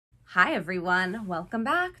Hi everyone, welcome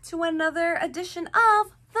back to another edition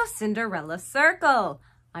of the Cinderella Circle.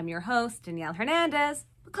 I'm your host, Danielle Hernandez,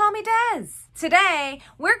 but call me Des. Today,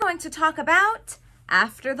 we're going to talk about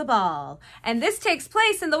After the Ball, and this takes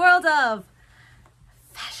place in the world of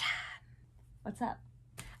fashion. What's up?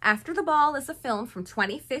 After the Ball is a film from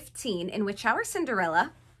 2015 in which our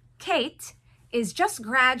Cinderella, Kate, is just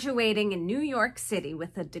graduating in New York City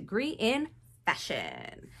with a degree in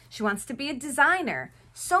fashion. She wants to be a designer,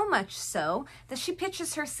 so much so that she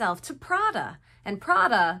pitches herself to Prada. And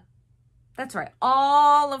Prada, that's right,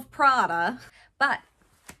 all of Prada, but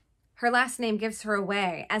her last name gives her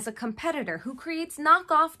away as a competitor who creates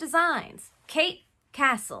knockoff designs. Kate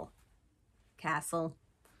Castle. Castle.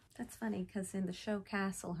 That's funny because in the show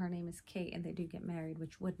Castle, her name is Kate and they do get married,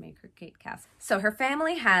 which would make her Kate Castle. So her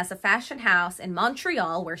family has a fashion house in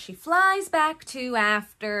Montreal where she flies back to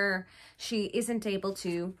after she isn't able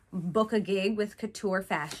to book a gig with couture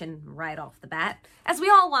fashion right off the bat, as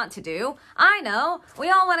we all want to do. I know,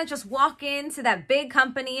 we all want to just walk into that big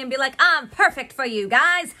company and be like, I'm perfect for you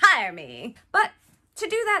guys, hire me. But to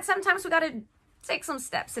do that, sometimes we got to take some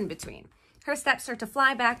steps in between. Her steps are to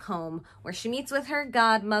fly back home, where she meets with her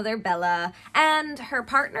godmother, Bella, and her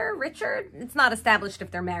partner, Richard. It's not established if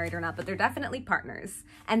they're married or not, but they're definitely partners.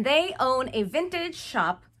 And they own a vintage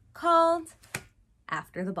shop called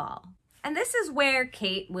After the Ball. And this is where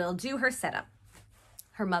Kate will do her setup.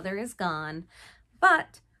 Her mother is gone,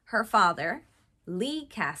 but her father, Lee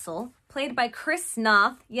Castle, played by Chris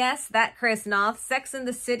Noth. Yes, that Chris Noth. Sex and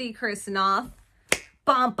the City Chris Noth.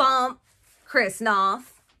 Bum bum, Chris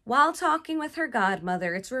Noth. While talking with her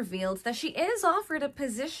godmother, it's revealed that she is offered a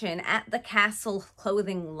position at the Castle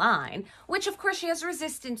clothing line, which of course she has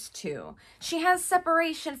resistance to. She has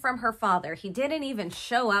separation from her father. He didn't even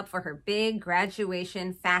show up for her big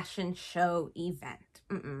graduation fashion show event.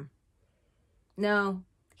 No,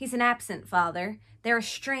 he's an absent father. They're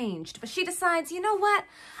estranged, but she decides, you know what?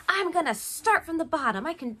 I'm gonna start from the bottom.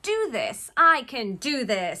 I can do this. I can do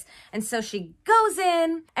this. And so she goes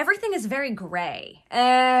in. Everything is very gray.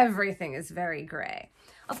 Everything is very gray.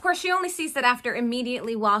 Of course, she only sees that after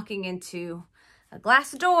immediately walking into a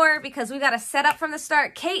glass door because we gotta set up from the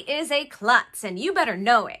start. Kate is a klutz, and you better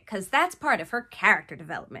know it because that's part of her character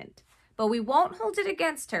development. But we won't hold it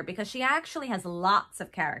against her because she actually has lots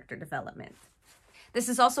of character development. This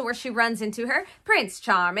is also where she runs into her Prince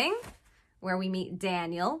Charming, where we meet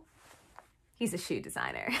Danielle. He's a shoe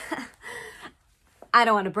designer. I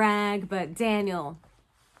don't want to brag, but Danielle,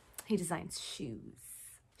 he designs shoes.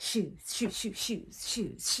 Shoes.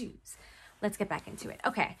 Let's get back into it.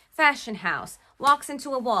 Okay, fashion house, walks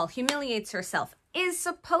into a wall, humiliates herself, is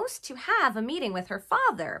supposed to have a meeting with her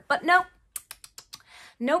father, but nope.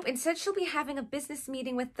 Nope, instead she'll be having a business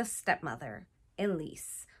meeting with the stepmother,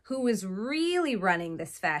 Elise, who is really running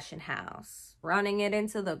this fashion house, running it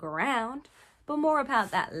into the ground, but more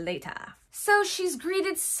about that later. So she's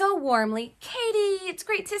greeted so warmly, Katie, it's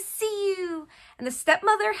great to see you. And the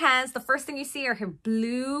stepmother has, the first thing you see are her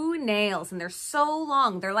blue nails, and they're so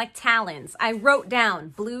long, they're like talons. I wrote down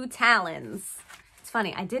blue talons. It's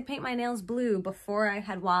funny, I did paint my nails blue before I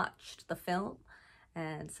had watched the film,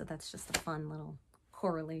 and so that's just a fun little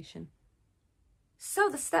correlation. So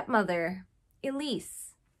the stepmother, Elise,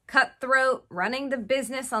 cutthroat, running the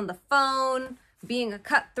business on the phone, being a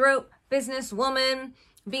cutthroat businesswoman,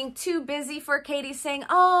 being too busy for Katie, saying,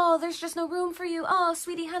 oh, there's just no room for you. Oh,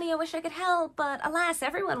 sweetie, honey, I wish I could help. But alas,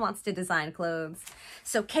 everyone wants to design clothes.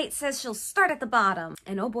 So Kate says she'll start at the bottom.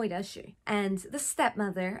 And oh boy, does she. And the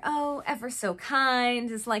stepmother, oh, ever so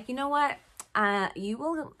kind, is like, you know what? You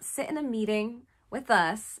will sit in a meeting with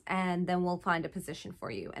us, and then we'll find a position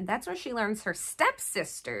for you. And that's where she learns her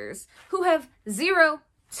stepsisters, who have zero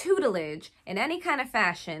tutelage in any kind of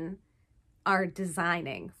fashion, are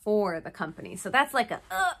designing for the company. So that's like a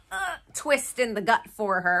twist in the gut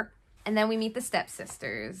for her. And then we meet the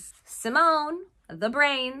stepsisters, Simone, the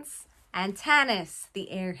brains, and Tanis, the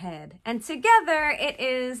airhead. And together it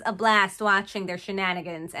is a blast watching their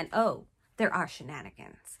shenanigans. And oh, there are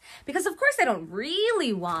shenanigans. Because of course they don't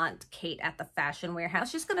really want Kate at the fashion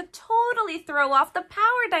warehouse. She's gonna totally throw off the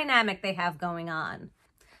power dynamic they have going on.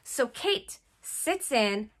 So Kate sits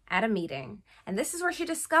in at a meeting, and this is where she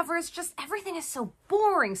discovers just everything is so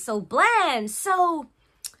boring, so bland, so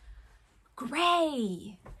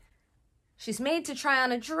gray. She's made to try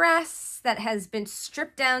on a dress that has been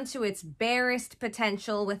stripped down to its barest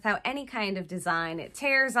potential without any kind of design. It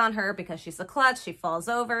tears on her because she's a klutz. She falls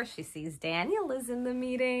over. She sees Danielle is in the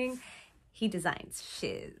meeting. He designs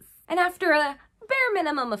shiz. And after a bare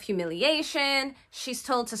minimum of humiliation, she's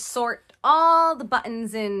told to sort all the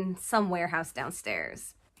buttons in some warehouse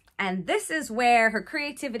downstairs. And this is where her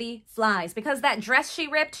creativity flies, because that dress she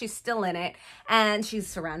ripped, she's still in it, and she's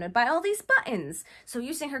surrounded by all these buttons. So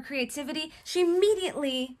using her creativity, she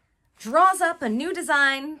immediately draws up a new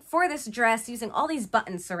design for this dress using all these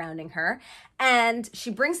buttons surrounding her, and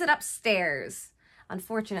she brings it upstairs.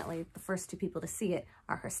 Unfortunately, the first two people to see it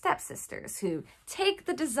are her stepsisters, who take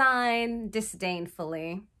the design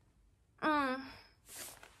disdainfully.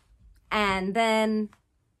 And then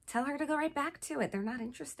tell her to go right back to it. They're not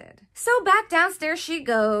interested. So back downstairs she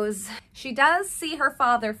goes. She does see her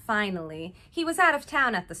father finally. He was out of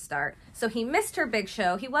town at the start, so he missed her big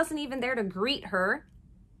show. He wasn't even there to greet her,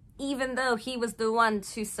 even though he was the one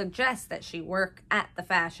to suggest that she work at the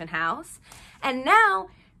fashion house. And now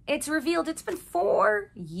it's revealed it's been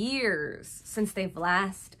 4 years since they've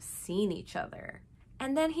last seen each other.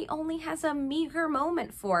 And then he only has a meager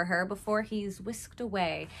moment for her before he's whisked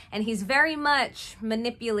away. And he's very much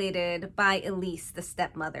manipulated by Elise, the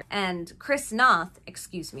stepmother. And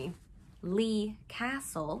Lee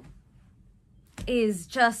Castle, is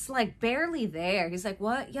just like barely there. He's like,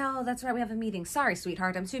 what? Yeah, that's right, we have a meeting. Sorry,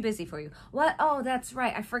 sweetheart, I'm too busy for you. What? Oh, that's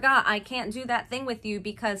right, I forgot. I can't do that thing with you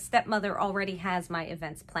because stepmother already has my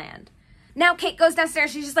events planned. Now Kate goes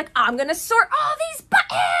downstairs. She's just like, I'm gonna sort all these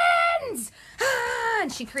buttons.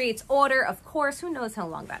 And she creates order. Of course, who knows how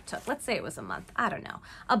long that took? Let's say it was a month. I don't know.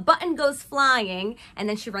 A button goes flying, and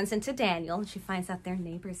then she runs into Danielle, and she finds out they're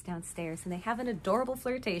neighbors downstairs, and they have an adorable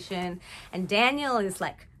flirtation. And Danielle is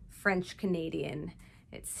like French Canadian.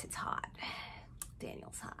 It's hot.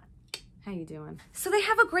 Danielle's hot. How you doing? So they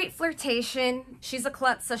have a great flirtation. She's a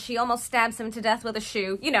klutz, so she almost stabs him to death with a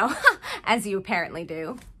shoe, you know, as you apparently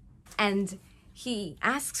do. And he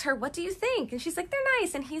asks her, what do you think? And she's like, they're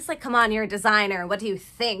nice. And he's like, come on, you're a designer. What do you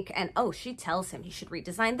think? And oh, she tells him he should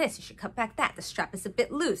redesign this. You should cut back that. The strap is a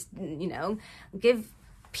bit loose, you know,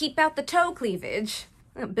 peep out the toe cleavage,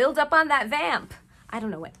 build up on that vamp. I don't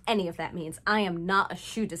know what any of that means. I am not a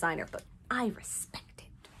shoe designer, but I respect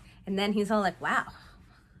it. And then he's all like, wow,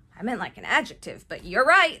 I meant like an adjective, but you're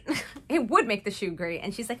right. It would make the shoe great.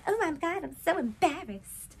 And she's like, oh my God, I'm so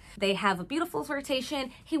embarrassed. They have a beautiful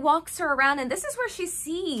flirtation. He walks her around, and this is where she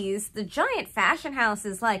sees the giant fashion house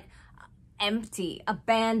is like empty,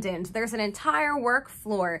 abandoned. There's an entire work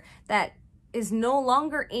floor that is no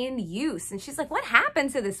longer in use. And she's like, what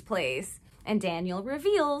happened to this place? And Danielle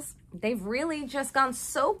reveals they've really just gone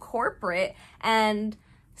so corporate and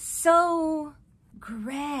so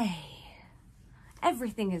gray.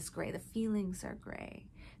 Everything is gray. The feelings are gray.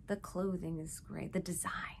 The clothing is gray. The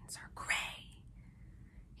designs are gray.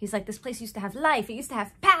 He's like, this place used to have life. It used to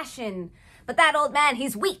have passion. But that old man,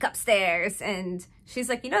 he's weak upstairs. And she's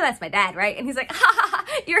like, you know that's my dad, right? And he's like, ha ha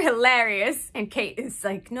ha, you're hilarious. And Kate is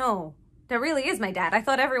like, no, that really is my dad. I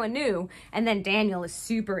thought everyone knew. And then Daniel is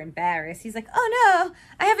super embarrassed. He's like, oh no,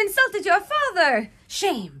 I have insulted your father.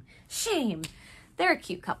 Shame, shame. They're a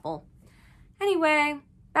cute couple. Anyway,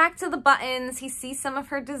 back to the buttons. He sees some of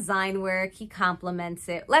her design work. He compliments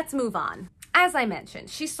it. Let's move on. As I mentioned,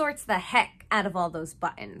 she sorts the heck out of all those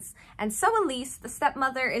buttons. And so Elise, the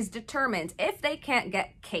stepmother, is determined if they can't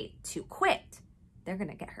get Kate to quit, they're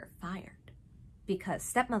gonna get her fired. Because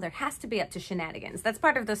stepmother has to be up to shenanigans. That's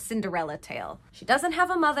part of the Cinderella tale. She doesn't have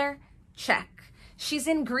a mother, check. She's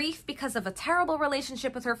in grief because of a terrible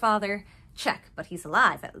relationship with her father, check, but he's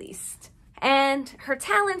alive at least. And her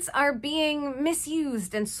talents are being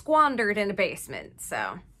misused and squandered in a basement,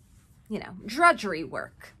 so, you know, drudgery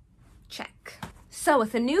work. Check. So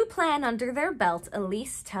with a new plan under their belt,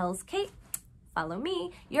 Elise tells Kate, follow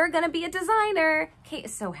me, you're gonna be a designer. Kate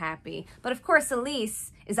is so happy. But of course,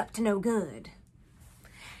 Elise is up to no good.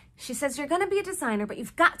 She says, you're gonna be a designer, but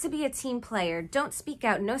you've got to be a team player. Don't speak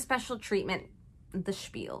out, no special treatment, the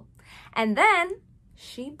spiel. And then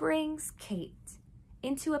she brings Kate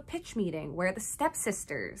into a pitch meeting where the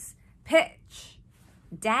stepsisters pitch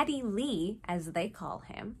Daddy Lee, as they call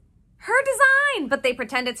him, her design, but they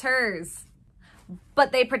pretend it's hers.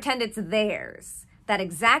 But they pretend it's theirs. That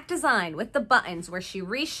exact design with the buttons where she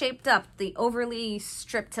reshaped up the overly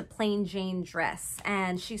stripped to plain Jane dress.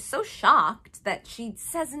 And she's so shocked that she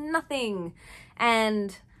says nothing.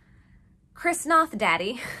 And Chris Noth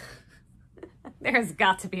Daddy, there's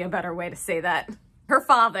got to be a better way to say that. Her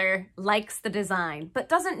father likes the design, but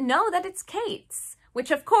doesn't know that it's Kate's. Which,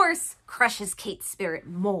 of course, crushes Kate's spirit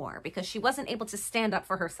more because she wasn't able to stand up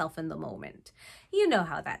for herself in the moment. You know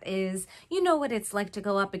how that is. You know what it's like to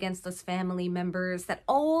go up against those family members that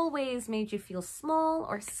always made you feel small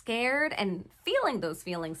or scared and feeling those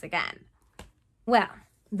feelings again. Well,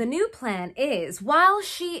 the new plan is, while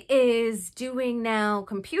she is doing now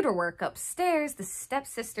computer work upstairs, the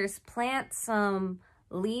stepsisters plant some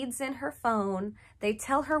leads in her phone. They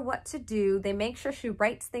tell her what to do. They make sure she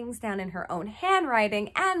writes things down in her own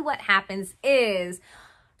handwriting. And what happens is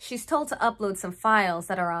she's told to upload some files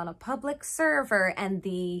that are on a public server, and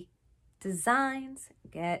the designs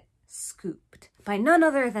get scooped by none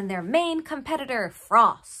other than their main competitor,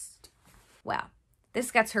 Frost. Wow. This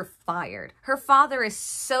gets her fired. Her father is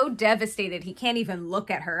so devastated he can't even look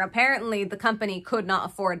at her. Apparently, the company could not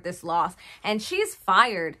afford this loss, and she's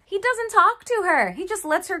fired. He doesn't talk to her. He just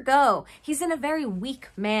lets her go. He's in a very weak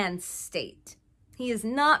man state. He is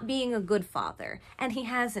not being a good father, and he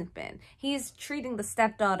hasn't been. He is treating the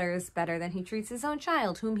stepdaughters better than he treats his own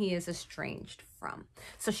child, whom he is estranged from.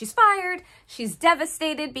 So she's fired. She's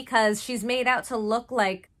devastated because she's made out to look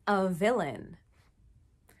like a villain.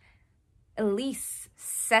 Elise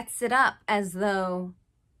sets it up as though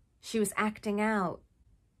she was acting out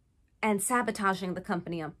and sabotaging the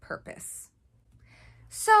company on purpose.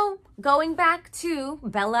 So, going back to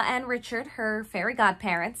Bella and Richard, her fairy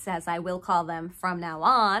godparents, as I will call them from now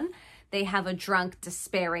on, they have a drunk,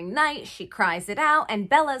 despairing night. She cries it out, and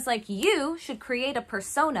Bella's like, you should create a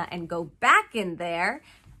persona and go back in there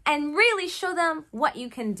and really show them what you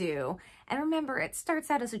can do. And remember, it starts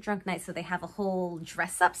out as a drunk night, so they have a whole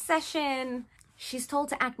dress-up session. She's told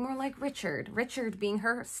to act more like Richard. Richard being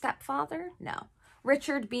her stepfather? No.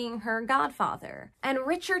 Richard being her godfather. And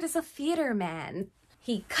Richard is a theater man.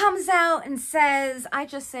 He comes out and says, I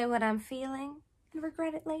just say what I'm feeling and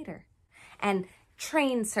regret it later. And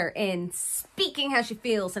trains her in speaking how she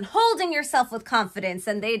feels and holding yourself with confidence.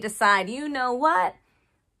 And they decide, you know what?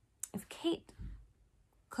 If Kate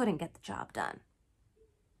couldn't get the job done,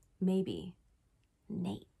 maybe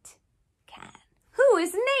Nate can. Who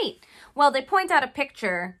is Nate? Well, they point out a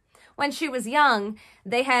picture. When she was young,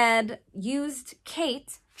 they had used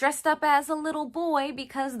Kate dressed up as a little boy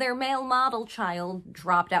because their male model child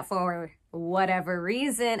dropped out for whatever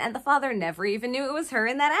reason, and the father never even knew it was her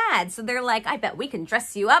in that ad. So they're like, I bet we can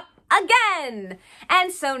dress you up again.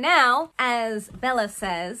 And so now, as Bella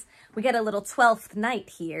says, we get a little 12th night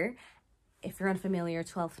here. If you're unfamiliar,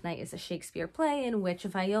 12th Night is a Shakespeare play in which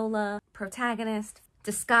Viola, protagonist,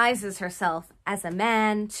 disguises herself as a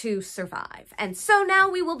man to survive. And so now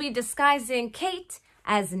we will be disguising Kate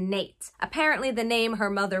as Nate. Apparently the name her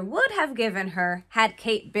mother would have given her had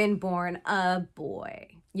Kate been born a boy.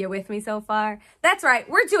 You with me so far? That's right,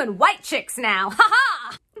 we're doing white chicks now.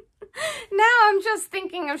 Ha-ha! Now I'm just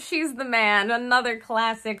thinking of She's the Man, another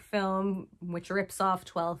classic film which rips off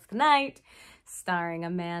 12th Night, starring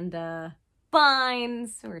Amanda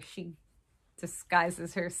Bynes, where she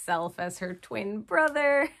disguises herself as her twin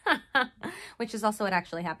brother, which is also what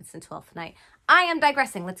actually happens in 12th Night. I am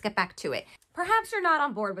digressing. Let's get back to it. Perhaps you're not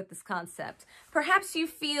on board with this concept. Perhaps you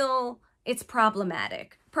feel it's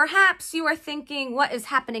problematic. Perhaps you are thinking, what is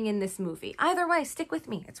happening in this movie? Either way, stick with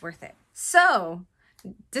me. It's worth it. So,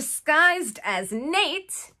 disguised as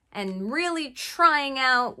Nate and really trying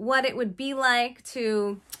out what it would be like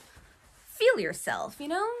to feel yourself, you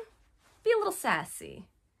know? Be a little sassy.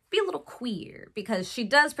 Be a little queer, because she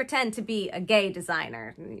does pretend to be a gay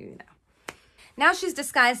designer, you know. Now she's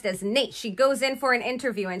disguised as Nate. She goes in for an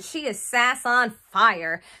interview and she is sass on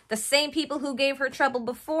fire. The same people who gave her trouble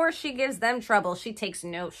before, she gives them trouble. She takes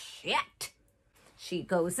no shit. She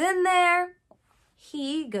goes in there.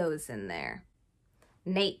 He goes in there.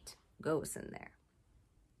 Nate goes in there.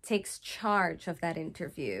 Takes charge of that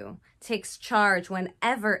interview. Takes charge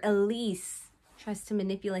whenever Elise tries to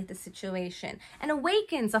manipulate the situation and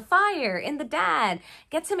awakens a fire in the dad,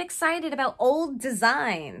 gets him excited about old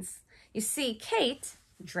designs. You see, Kate,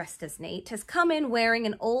 dressed as Nate, has come in wearing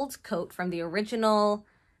an old coat from the original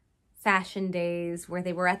fashion days where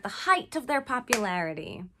they were at the height of their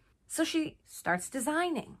popularity. So she starts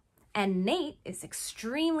designing, and Nate is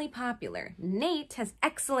extremely popular. Nate has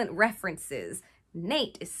excellent references.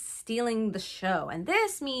 Nate is stealing the show, and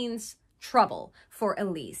this means trouble for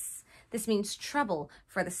Elise. This means trouble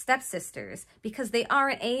for the stepsisters because they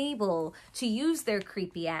aren't able to use their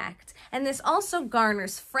creepy act. And this also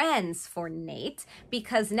garners friends for Nate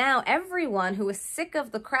because now everyone who is sick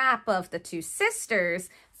of the crap of the two sisters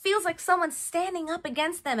feels like someone's standing up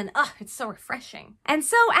against them, and it's so refreshing. And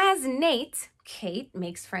so as Nate, Kate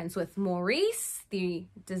makes friends with Maurice, the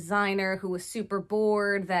designer who was super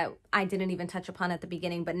bored that I didn't even touch upon at the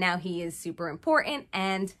beginning, but now he is super important,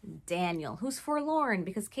 and Daniel, who's forlorn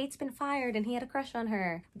because Kate's been fired and he had a crush on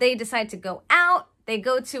her. They decide to go out. They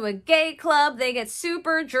go to a gay club. They get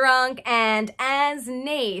super drunk, and as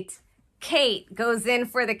Nate, Kate goes in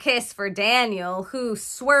for the kiss for Daniel, who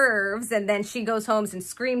swerves, and then she goes home and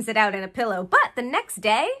screams it out in a pillow. But the next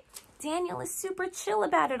day, Danielle is super chill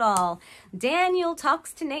about it all. Danielle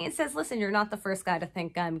talks to Nate and says, listen, you're not the first guy to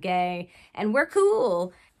think I'm gay, and we're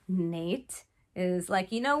cool. Nate is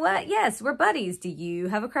like, you know what? Yes, we're buddies. Do you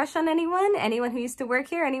have a crush on anyone? Anyone who used to work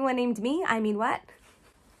here? Anyone named me? I mean, what?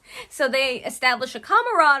 So they establish a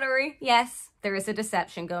camaraderie. Yes, there is a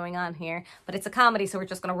deception going on here, but it's a comedy, so we're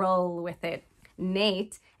just going to roll with it.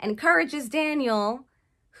 Nate encourages Danielle,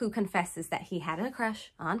 who confesses that he had a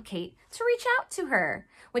crush on Kate, to reach out to her,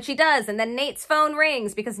 which he does. And then Nate's phone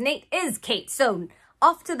rings because Nate is Kate. So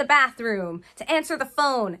off to the bathroom to answer the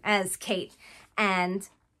phone as Kate, and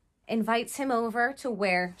invites him over to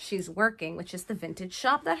where she's working, which is the vintage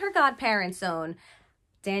shop that her godparents own.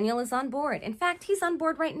 Danielle is on board. In fact, he's on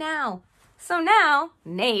board right now. So now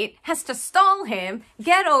Nate has to stall him,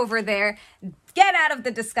 get over there, get out of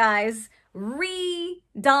the disguise,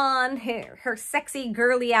 re-don her sexy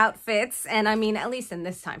girly outfits. And I mean, at least in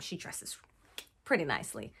this time, she dresses pretty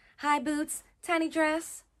nicely. High boots, tiny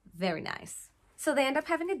dress, very nice. So they end up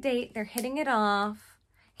having a date. They're hitting it off.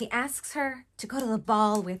 He asks her to go to the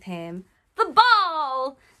ball with him. The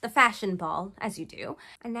ball! The fashion ball, as you do.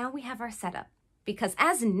 And now we have our setup. Because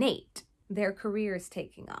as Nate, their career is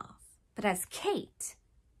taking off. But as Kate,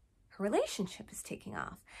 her relationship is taking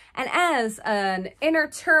off. And as an inner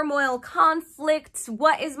turmoil, conflict,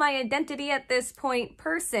 what is my identity at this point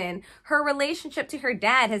person, her relationship to her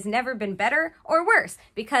dad has never been better or worse,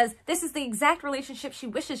 because this is the exact relationship she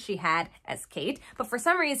wishes she had as Kate, but for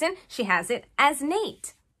some reason she has it as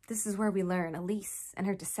Nate. This is where we learn Elise and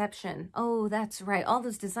her deception. Oh, that's right. All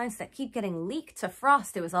those designs that keep getting leaked to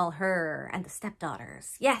Frost, it was all her and the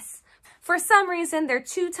stepdaughters. Yes. For some reason, they're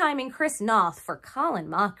two-timing Chris Noth for Colin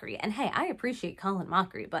Mockery. And hey, I appreciate Colin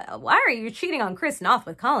Mockery, but why are you cheating on Chris Noth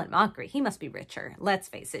with Colin Mockery? He must be richer. Let's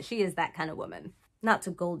face it, she is that kind of woman. Not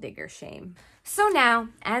to gold digger shame. So now,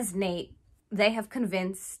 as Nate, they have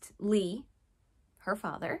convinced Lee, her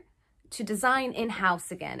father, to design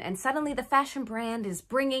in-house again. And suddenly the fashion brand is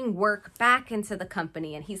bringing work back into the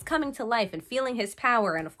company, and he's coming to life and feeling his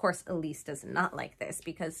power. And of course, Elise does not like this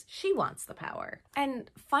because she wants the power.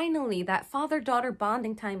 And finally, that father-daughter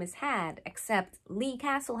bonding time is had, except Lee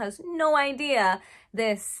Castle has no idea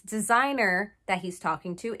this designer that he's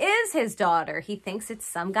talking to is his daughter. He thinks it's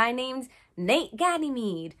some guy named Nate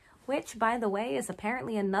Ganymede, which, by the way, is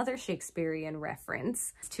apparently another Shakespearean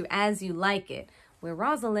reference to As You Like It, where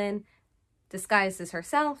Rosalind disguises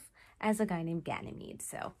herself as a guy named Ganymede.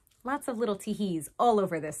 So lots of little teehees all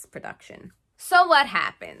over this production. So what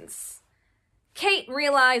happens? Kate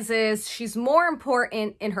realizes she's more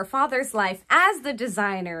important in her father's life as the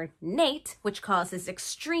designer, Nate, which causes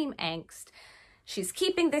extreme angst. She's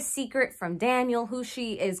keeping this secret from Danielle, who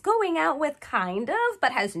she is going out with kind of,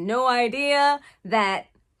 but has no idea that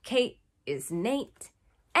Kate is Nate.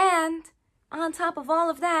 And on top of all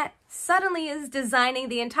of that, suddenly is designing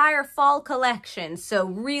the entire fall collection. So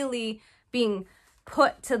really being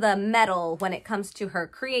put to the metal when it comes to her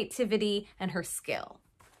creativity and her skill.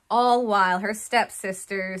 All while her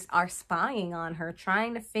stepsisters are spying on her,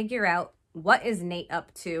 trying to figure out what is Nate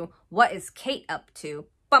up to, what is Kate up to.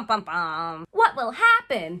 Bum, bum, bum. What will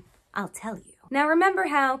happen? I'll tell you. Now remember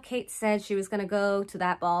how Kate said she was going to go to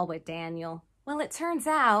that ball with Danielle? Well, it turns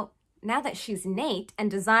out now that she's Nate and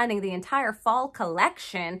designing the entire fall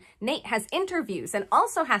collection, Nate has interviews and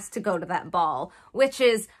also has to go to that ball, which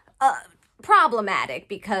is problematic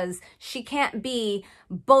because she can't be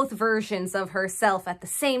both versions of herself at the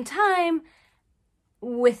same time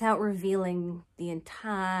without revealing the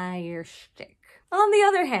entire shtick. On the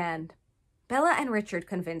other hand, Bella and Richard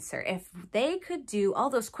convince her if they could do all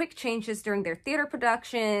those quick changes during their theater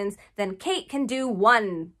productions, then Kate can do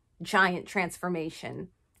one giant transformation.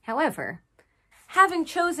 However, having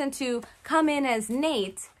chosen to come in as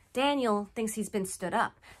Nate, Danielle thinks he's been stood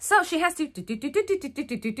up. So she has to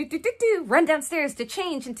run downstairs to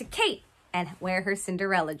change into Kate and wear her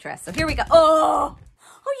Cinderella dress. So here we go. Oh,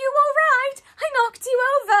 you all right? I knocked you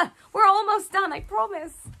over. We're almost done, I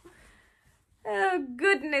promise. Oh,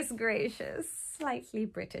 goodness gracious. Slightly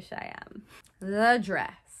British I am. The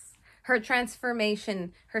dress. Her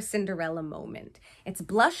transformation, her Cinderella moment. It's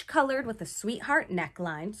blush colored with a sweetheart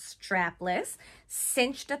neckline, strapless,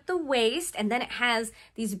 cinched at the waist, and then it has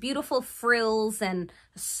these beautiful frills and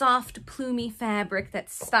soft plumey fabric that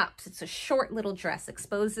stops. It's a short little dress,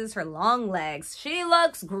 exposes her long legs. She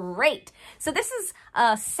looks great. So this is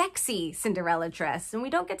a sexy Cinderella dress, and we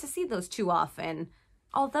don't get to see those too often.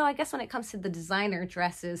 Although I guess when it comes to the designer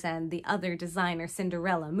dresses and the other designer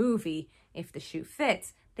Cinderella movie, if the shoe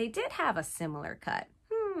fits, they did have a similar cut.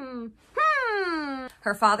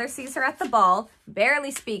 Her father sees her at the ball, barely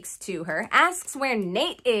speaks to her, asks where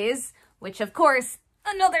Nate is, which of course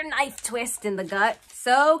Another knife twist in the gut.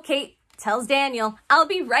 So Kate tells Daniel, I'll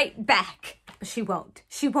be right back. But she won't.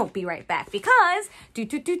 She won't be right back because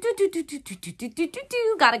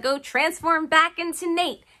gotta go transform back into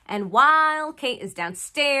Nate. And while Kate is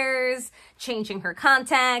downstairs, changing her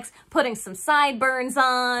contacts, putting some sideburns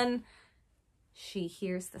on, she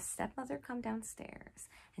hears the stepmother come downstairs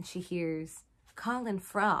and she hears Colin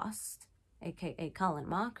Frost, aka Colin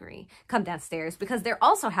Mockery, come downstairs because they're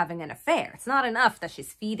also having an affair. It's not enough that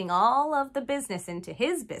she's feeding all of the business into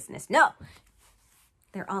his business. No,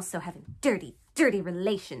 they're also having dirty, dirty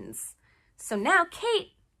relations. So now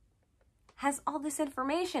Kate has all this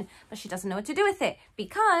information, but she doesn't know what to do with it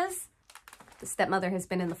because the stepmother has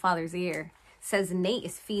been in the father's ear. Says Nate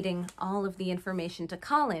is feeding all of the information to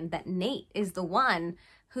Colin, that Nate is the one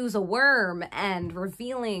who's a worm and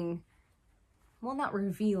revealing, well, not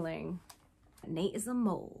revealing, Nate is a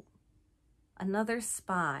mole. Another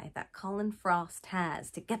spy that Colin Frost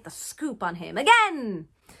has to get the scoop on him again.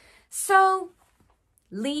 So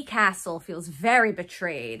Lee Castle feels very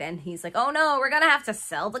betrayed and he's like, oh no, we're gonna have to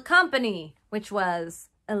sell the company, which was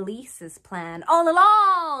Elise's plan all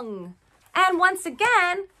along. And once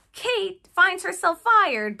again, Kate finds herself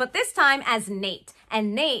fired, but this time as Nate.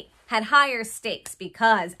 And Nate had higher stakes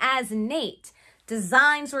because as Nate,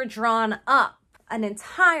 designs were drawn up. An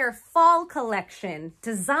entire fall collection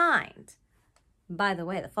designed. By the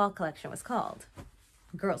way, the fall collection was called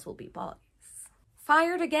Girls Will Be Boys.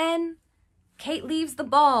 Fired again, Kate leaves the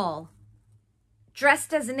ball,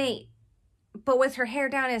 dressed as Nate, but with her hair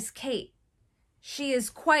down as Kate. She is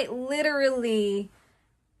quite literally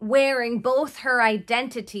wearing both her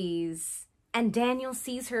identities, and Daniel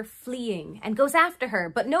sees her fleeing and goes after her,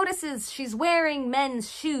 but notices she's wearing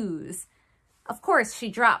men's shoes. Of course, she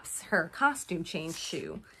drops her costume change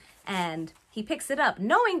shoe, and he picks it up,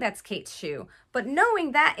 knowing that's Kate's shoe, but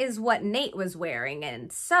knowing that is what Nate was wearing.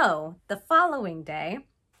 And so, the following day,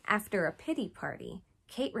 after a pity party,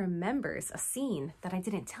 Kate remembers a scene that I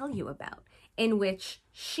didn't tell you about, in which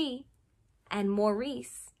she and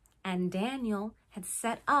Maurice and Daniel had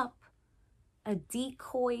set up a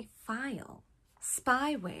decoy file,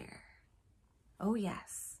 spyware. Oh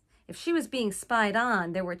yes, if she was being spied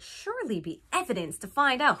on, there would surely be evidence to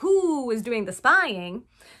find out who was doing the spying.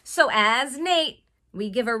 So as Nate, we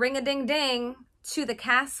give a ring-a-ding-ding to the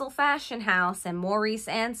Castle Fashion House and Maurice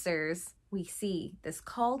answers. We see this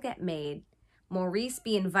call get made, Maurice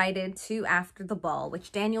be invited to after the ball,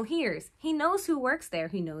 which Daniel hears. He knows who works there.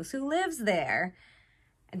 He knows who lives there.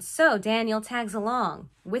 And so Daniel tags along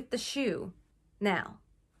with the shoe. Now,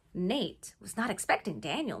 Nate was not expecting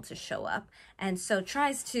Daniel to show up, and so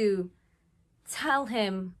tries to tell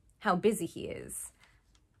him how busy he is.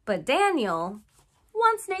 But Daniel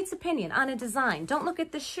wants Nate's opinion on a design. Don't look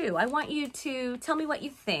at the shoe. I want you to tell me what you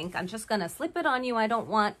think. I'm just going to slip it on you. I don't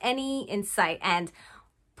want any insight. And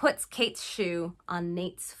puts Kate's shoe on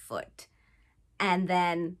Nate's foot. And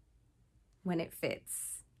then, when it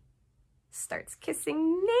fits, starts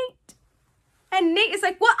kissing Nate. And Nate is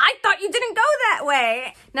like, what? I thought you didn't go that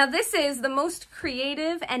way. Now, this is the most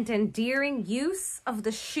creative and endearing use of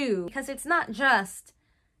the shoe, because it's not just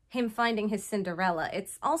him finding his Cinderella.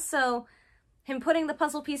 It's also him putting the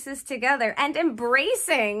puzzle pieces together and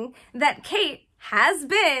embracing that Kate has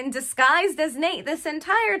been disguised as Nate this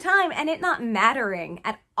entire time and it not mattering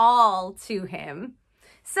at all to him.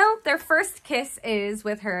 So their first kiss is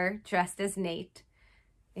with her dressed as Nate.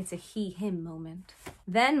 It's a he-him moment.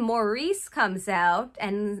 Then Maurice comes out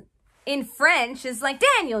and in French is like,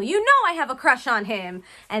 Daniel, you know I have a crush on him.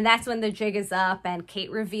 And that's when the jig is up and Kate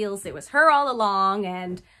reveals it was her all along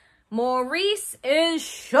and Maurice is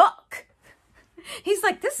shook. He's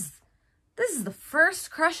like, this is the first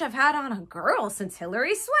crush I've had on a girl since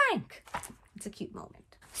Hilary Swank. It's a cute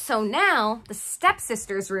moment. So now the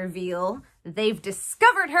stepsisters reveal they've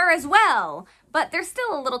discovered her as well, but they're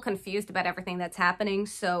still a little confused about everything that's happening.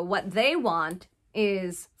 So what they want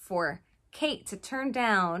is for Kate to turn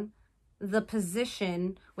down the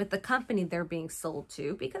position with the company they're being sold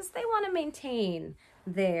to because they want to maintain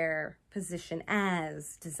their position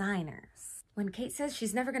as designers. When Kate says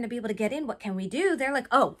she's never going to be able to get in, what can we do? They're like,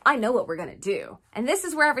 oh, I know what we're going to do. And this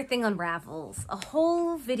is where everything unravels. A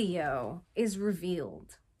whole video is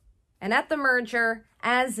revealed. And at the merger,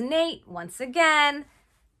 as Nate, once again,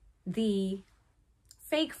 the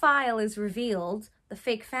fake file is revealed, the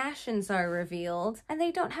fake fashions are revealed, and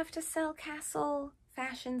they don't have to sell Castle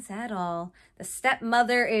fashions at all. The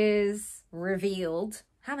stepmother is revealed.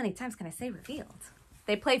 How many times can I say revealed?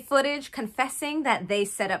 They play footage confessing that they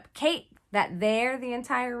set up Kate that they're the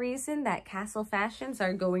entire reason that castle fashions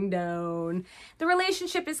are going down. The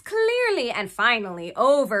relationship is clearly and finally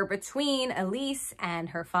over between Elise and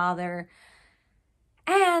her father.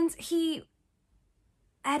 And he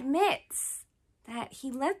admits that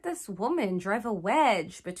he let this woman drive a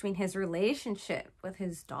wedge between his relationship with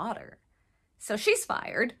his daughter. So she's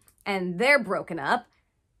fired and they're broken up.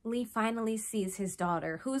 Lee finally sees his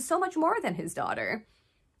daughter, who is so much more than his daughter,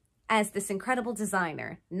 as this incredible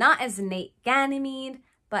designer. Not as Nate Ganymede,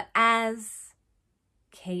 but as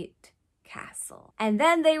Kate Castle. And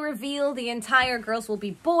then they reveal the entire Girls Will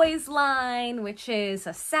Be Boys line, which is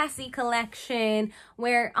a sassy collection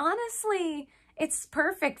where honestly, it's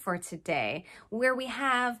perfect for today, where we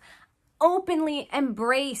have openly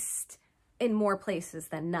embraced in more places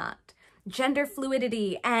than not gender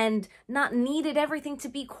fluidity and not needed everything to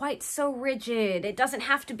be quite so rigid. It doesn't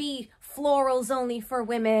have to be florals only for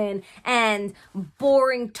women and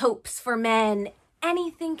boring taupes for men.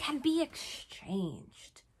 Anything can be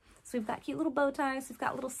exchanged. So we've got cute little bow ties, we've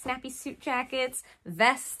got little snappy suit jackets,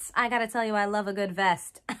 vests. I gotta tell you, I love a good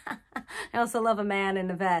vest. I also love a man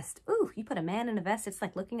in a vest. Ooh, you put a man in a vest, it's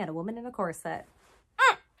like looking at a woman in a corset.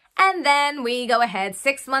 And then we go ahead,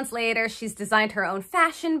 6 months later, she's designed her own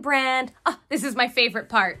fashion brand. Oh, this is my favorite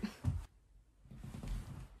part.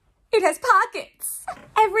 It has pockets.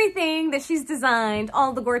 Everything that she's designed,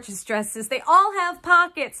 all the gorgeous dresses, they all have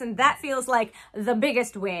pockets, and that feels like the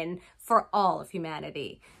biggest win for all of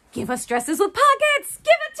humanity. Give us dresses with pockets!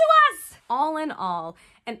 Give it to us! All in all,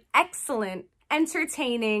 an excellent,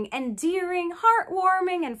 entertaining, endearing,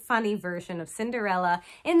 heartwarming, and funny version of Cinderella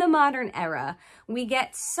in the modern era. We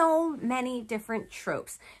get so many different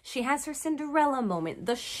tropes. She has her Cinderella moment.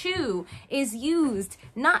 The shoe is used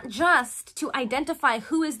not just to identify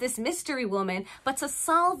who is this mystery woman, but to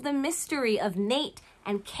solve the mystery of Nate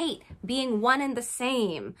and Kate being one and the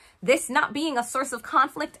same. This not being a source of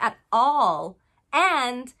conflict at all.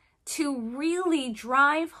 And to really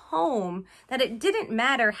drive home that it didn't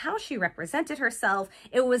matter how she represented herself.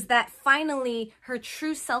 It was that finally her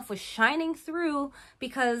true self was shining through,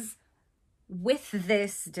 because with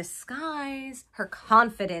this disguise, her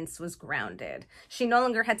confidence was grounded. She no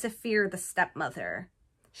longer had to fear the stepmother.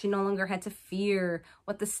 She no longer had to fear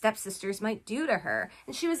what the stepsisters might do to her.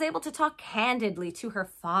 And she was able to talk candidly to her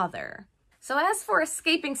father. So as for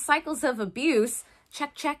escaping cycles of abuse,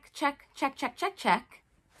 check, check, check, check, check, check, check.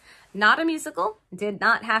 Not a musical, did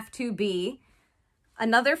not have to be.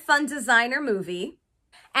 Another fun designer movie.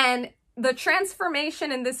 And the transformation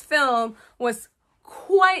in this film was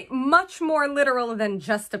quite much more literal than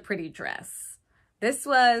just a pretty dress. This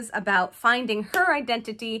was about finding her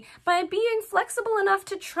identity by being flexible enough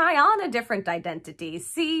to try on a different identity,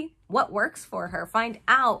 see what works for her, find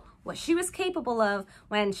out what she was capable of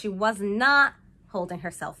when she was not holding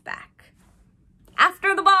herself back.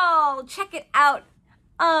 After the ball, check it out.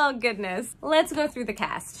 Oh, goodness. Let's go through the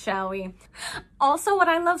cast, shall we? Also, what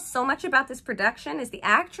I love so much about this production is the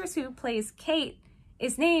actress who plays Kate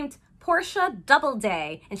is named Portia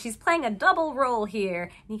Doubleday, and she's playing a double role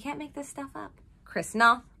here. And you can't make this stuff up. Chris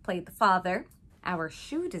Noth played the father, our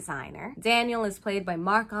shoe designer. Danielle is played by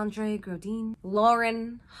Marc-Andre Grodin.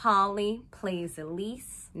 Lauren Holly plays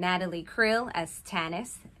Elise. Natalie Krill as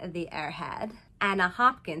Tanis, the airhead. Anna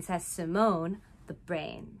Hopkins as Simone, the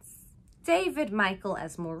brains. David Michael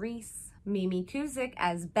as Maurice, Mimi Kuzik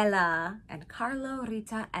as Bella, and Carlo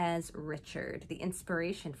Rita as Richard, the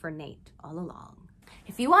inspiration for Nate all along.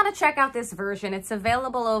 If you want to check out this version, it's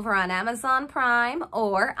available over on Amazon Prime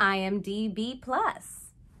or IMDb+.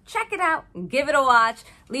 Check it out, give it a watch,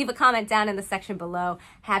 leave a comment down in the section below.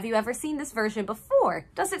 Have you ever seen this version before?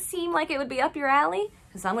 Does it seem like it would be up your alley?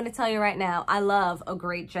 Because I'm going to tell you right now, I love a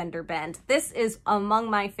great gender bend. This is among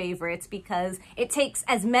my favorites because it takes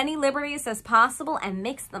as many liberties as possible and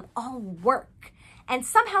makes them all work, and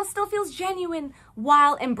somehow still feels genuine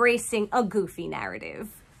while embracing a goofy narrative.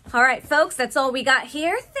 All right, folks, that's all we got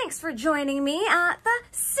here. Thanks for joining me at the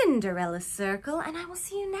Cinderella Circle, and I will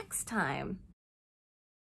see you next time.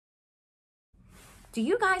 Do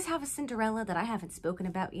you guys have a Cinderella that I haven't spoken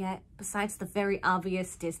about yet, besides the very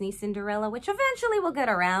obvious Disney Cinderella, which eventually we'll get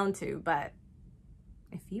around to, but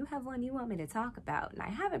if you have one you want me to talk about and I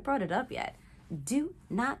haven't brought it up yet, do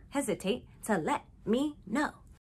not hesitate to let me know.